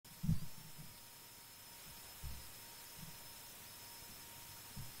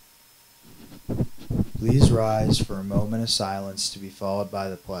Please rise for a moment of silence to be followed by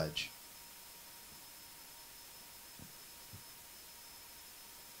the pledge.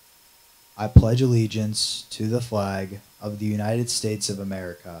 I pledge allegiance to the flag of the United States of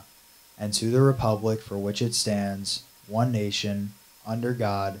America and to the republic for which it stands, one nation, under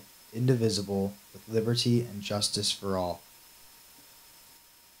God, indivisible, with liberty and justice for all.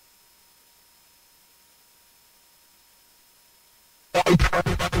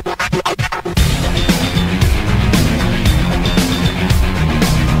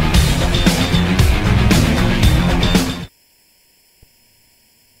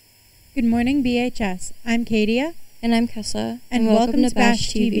 Good morning, BHS. I'm Katia. And I'm Kessa. And welcome to Bash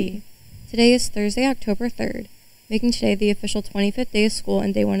TV. Today is Thursday, October 3rd, making today the official 25th day of school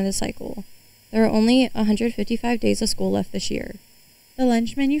and day 1 of the cycle. There are only 155 days of school left this year. The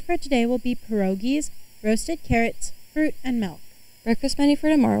lunch menu for today will be pierogies, roasted carrots, fruit, and milk. Breakfast menu for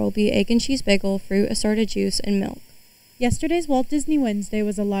tomorrow will be egg and cheese bagel, fruit, assorted juice, and milk. Yesterday's Walt Disney Wednesday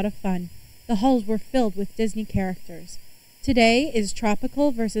was a lot of fun. The halls were filled with Disney characters. Today is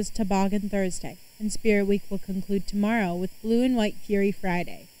Tropical versus Toboggan Thursday, and Spirit Week will conclude tomorrow with Blue and White Fury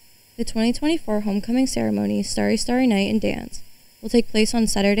Friday. The 2024 homecoming ceremony, Starry Starry Night and Dance, will take place on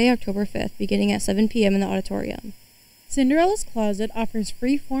Saturday, October 5th, beginning at 7 p.m. in the auditorium. Cinderella's Closet offers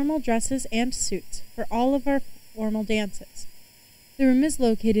free formal dresses and suits for all of our formal dances. The room is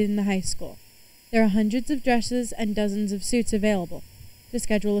located in the high school. There are hundreds of dresses and dozens of suits available. To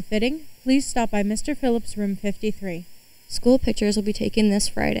schedule a fitting, please stop by Mr. Phillips' room 53. School pictures will be taken this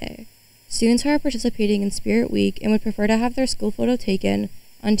Friday. Students who are participating in Spirit Week and would prefer to have their school photo taken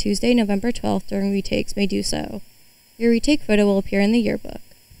on Tuesday, November 12th during retakes may do so. Your retake photo will appear in the yearbook.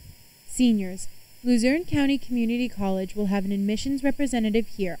 Seniors, Luzerne County Community College will have an admissions representative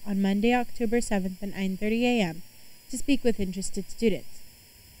here on Monday, October 7th at 9:30 a.m. to speak with interested students.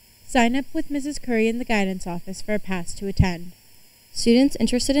 Sign up with Mrs. Curry in the guidance office for a pass to attend. Students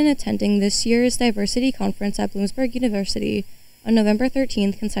interested in attending this year's Diversity Conference at Bloomsburg University on November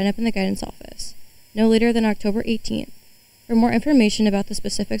 13th can sign up in the guidance office, no later than October 18th. For more information about the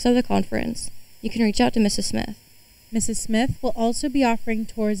specifics of the conference, you can reach out to Mrs. Smith. Mrs. Smith will also be offering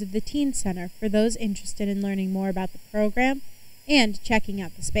tours of the Teen Center for those interested in learning more about the program and checking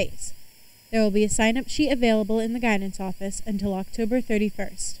out the space. There will be a sign-up sheet available in the guidance office until October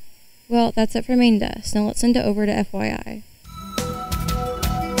 31st. Well, that's it for main desk. Now let's send it over to FYI.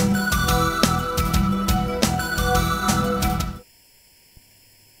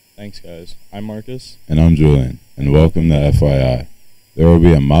 Thanks, guys. I'm Marcus. And I'm Julian, and welcome to FYI. There will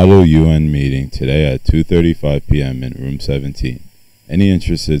be a Model UN meeting today at 2:35 p.m. in Room 17. Any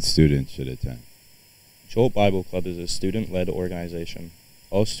interested students should attend. Jolt Bible Club is a student-led organization.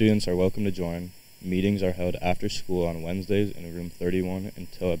 All students are welcome to join. Meetings are held after school on Wednesdays in Room 31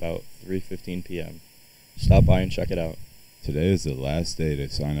 until about 3:15 p.m. Stop by and check it out. Today is the last day to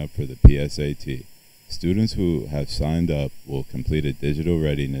sign up for the PSAT. Students who have signed up will complete a digital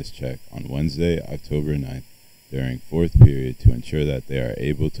readiness check on Wednesday, October 9th, during fourth period to ensure that they are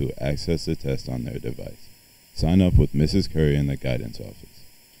able to access the test on their device. Sign up with Mrs. Curry in the guidance office.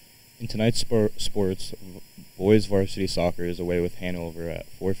 In tonight's sports, boys varsity soccer is away with Hanover at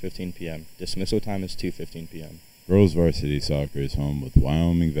 4:15 p.m. Dismissal time is 2:15 p.m. Girls varsity soccer is home with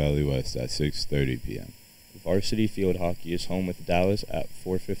Wyoming Valley West at 6:30 p.m. Varsity field hockey is home with Dallas at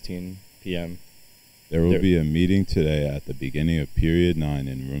 4:15 p.m. There will be a meeting today at the beginning of Period 9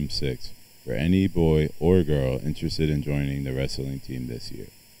 in Room 6 for any boy or girl interested in joining the wrestling team this year.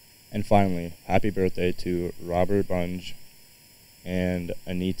 And finally, happy birthday to Robert Bunge and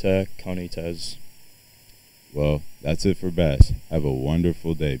Anita Conites. Well, that's it for Bash. Have a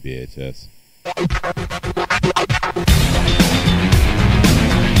wonderful day, BHS.